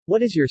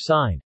What is your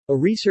sign? A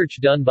research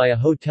done by a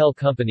hotel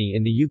company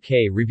in the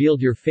UK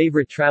revealed your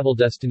favorite travel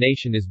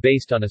destination is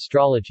based on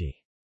astrology.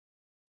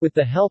 With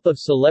the help of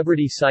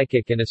celebrity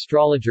psychic and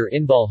astrologer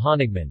Inbal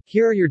Honigman,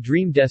 here are your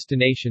dream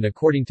destination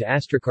according to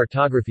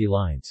astrocartography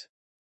lines.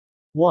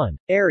 1.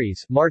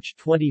 Aries, March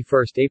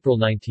 21 – April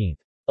 19.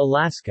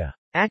 Alaska.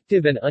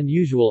 Active and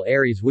unusual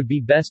Aries would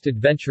be best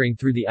adventuring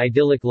through the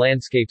idyllic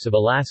landscapes of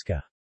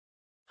Alaska.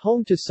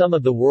 Home to some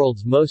of the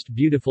world's most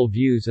beautiful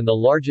views and the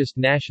largest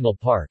national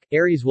park,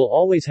 Aries will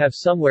always have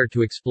somewhere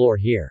to explore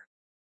here.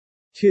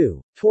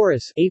 2.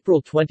 Taurus,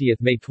 April 20 –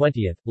 May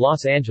 20,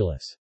 Los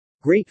Angeles.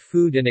 Great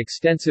food and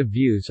extensive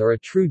views are a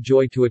true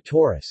joy to a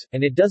Taurus,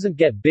 and it doesn't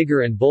get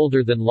bigger and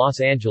bolder than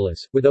Los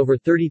Angeles, with over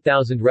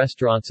 30,000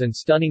 restaurants and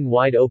stunning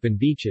wide-open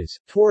beaches.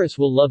 Taurus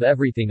will love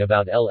everything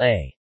about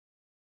LA.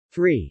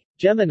 3.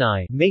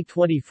 Gemini, May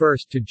 21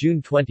 to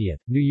June 20,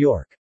 New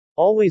York.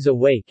 Always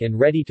awake and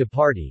ready to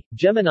party,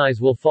 Geminis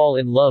will fall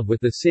in love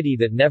with the city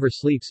that never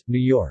sleeps, New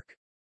York.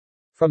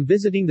 From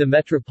visiting the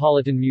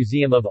Metropolitan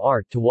Museum of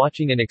Art to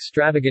watching an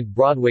extravagant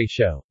Broadway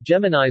show,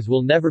 Geminis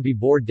will never be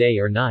bored day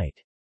or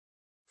night.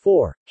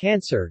 4.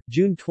 Cancer,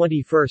 June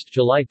 21 –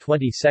 July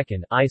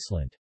 22,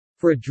 Iceland.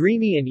 For a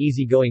dreamy and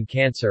easygoing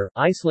Cancer,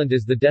 Iceland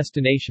is the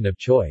destination of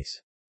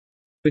choice.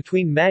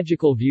 Between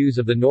magical views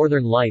of the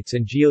northern lights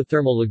and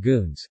geothermal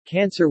lagoons,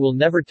 Cancer will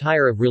never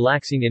tire of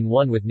relaxing in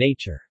one with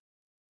nature.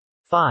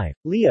 5.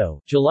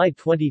 Leo, July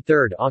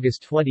 23 –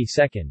 August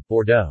 22,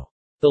 Bordeaux.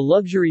 The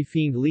luxury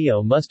fiend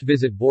Leo must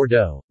visit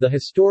Bordeaux, the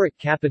historic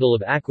capital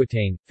of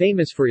Aquitaine,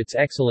 famous for its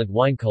excellent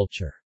wine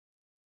culture.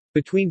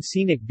 Between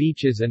scenic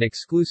beaches and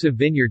exclusive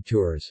vineyard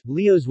tours,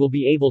 Leos will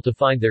be able to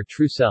find their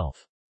true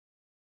self.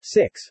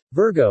 6.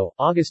 Virgo,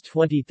 August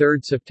 23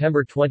 –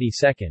 September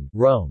 22,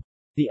 Rome.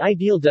 The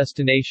ideal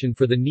destination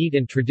for the neat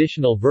and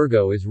traditional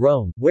Virgo is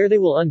Rome, where they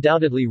will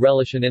undoubtedly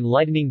relish an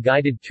enlightening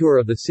guided tour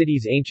of the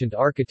city's ancient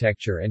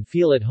architecture and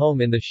feel at home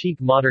in the chic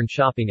modern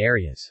shopping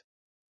areas.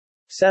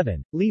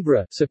 7.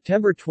 Libra,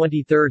 September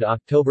 23 –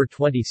 October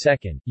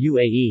 22,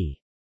 UAE.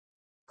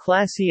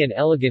 Classy and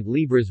elegant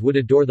Libras would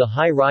adore the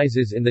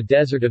high-rises in the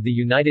desert of the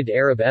United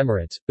Arab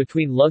Emirates.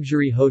 Between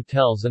luxury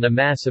hotels and a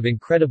mass of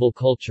incredible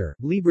culture,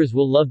 Libras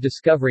will love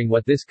discovering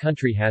what this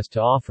country has to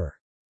offer.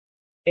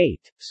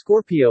 8.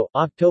 Scorpio,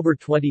 October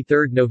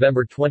 23 –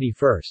 November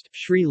 21,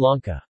 Sri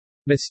Lanka.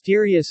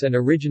 Mysterious and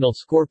original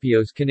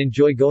Scorpios can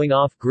enjoy going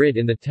off-grid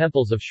in the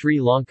temples of Sri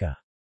Lanka.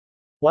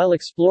 While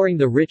exploring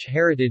the rich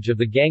heritage of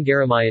the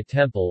Gangaramaya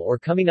temple or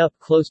coming up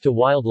close to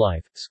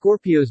wildlife,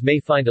 Scorpios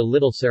may find a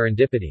little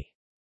serendipity.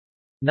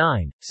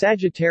 9.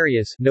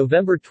 Sagittarius,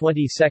 November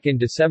 22 –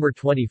 December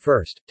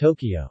 21,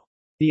 Tokyo.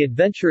 The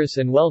adventurous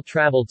and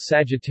well-traveled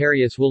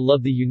Sagittarius will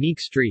love the unique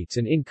streets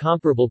and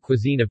incomparable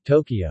cuisine of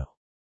Tokyo.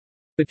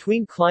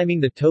 Between climbing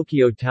the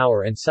Tokyo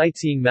Tower and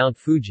sightseeing Mount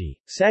Fuji,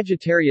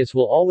 Sagittarius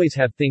will always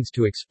have things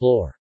to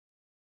explore.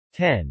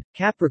 10.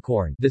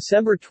 Capricorn,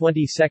 December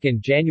 22 –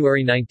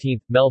 January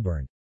 19,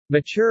 Melbourne.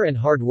 Mature and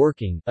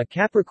hardworking, a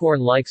Capricorn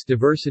likes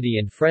diversity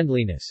and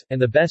friendliness, and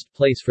the best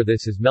place for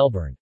this is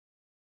Melbourne.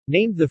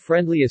 Named the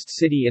friendliest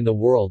city in the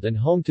world and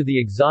home to the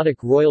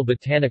exotic Royal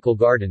Botanical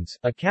Gardens,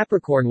 a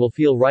Capricorn will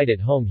feel right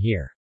at home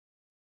here.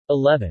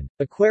 11.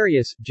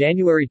 Aquarius,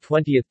 January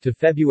 20 to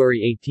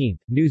February 18,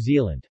 New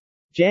Zealand.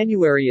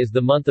 January is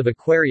the month of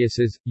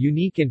Aquariuses,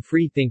 unique and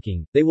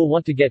free-thinking, they will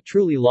want to get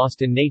truly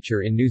lost in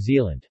nature in New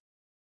Zealand.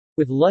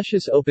 With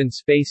luscious open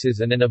spaces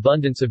and an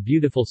abundance of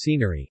beautiful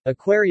scenery,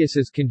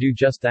 Aquariuses can do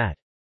just that.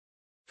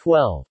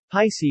 12.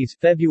 Pisces,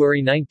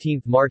 February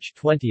 19 – March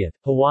 20,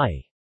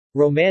 Hawaii.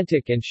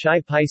 Romantic and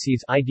shy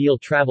Pisces' ideal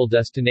travel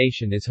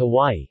destination is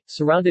Hawaii,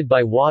 surrounded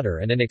by water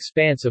and an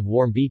expanse of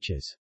warm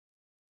beaches.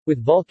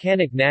 With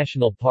volcanic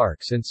national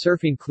parks and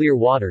surfing clear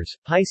waters,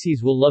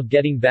 Pisces will love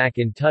getting back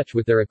in touch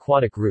with their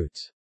aquatic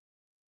roots.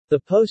 The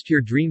post your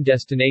dream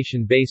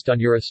destination based on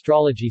your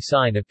astrology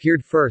sign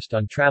appeared first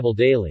on Travel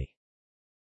Daily.